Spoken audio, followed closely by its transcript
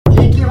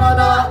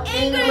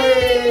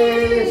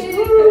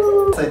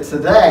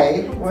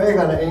today we're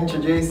going to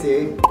introduce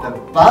you the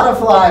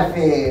butterfly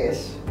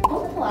fish.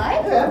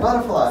 Butterfly? Yeah,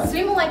 butterfly.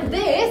 Swim like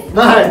this?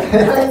 No,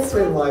 they don't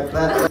swim like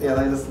that. Yeah,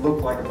 they just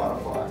look like a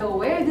butterfly. So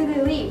where do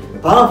they live? The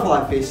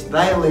butterfly fish,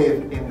 they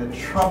live in the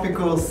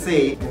tropical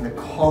sea in the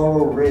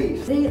coral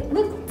reef. They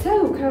look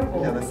so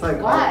colorful. Yeah, they're so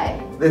colourful.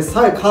 Why? They're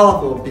so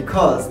colourful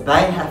because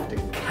they have to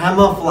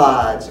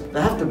camouflage.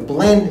 They have to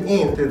blend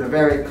in to the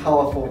very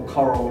colourful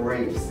coral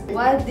reefs.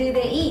 What do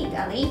they eat,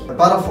 Ali? The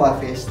butterfly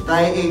fish,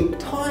 they eat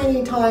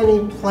tiny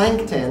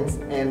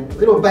planktons and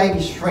little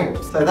baby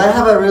shrimps. So they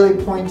have a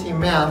really pointy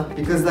mouth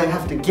because they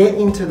have to get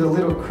into the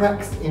little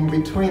cracks in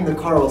between the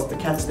corals to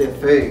catch their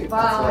food.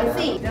 Wow, I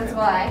see. That's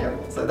why.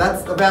 Yep. So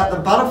that's about the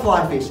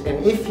butterfly fish,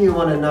 and if you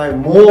want to know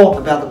more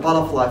about the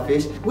butterfly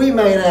fish, we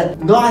made a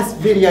nice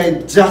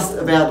video just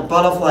about the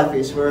butterfly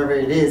fish wherever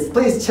it is.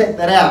 Please check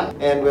that out,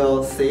 and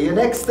we'll see you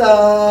next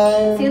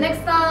time. See you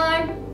next time.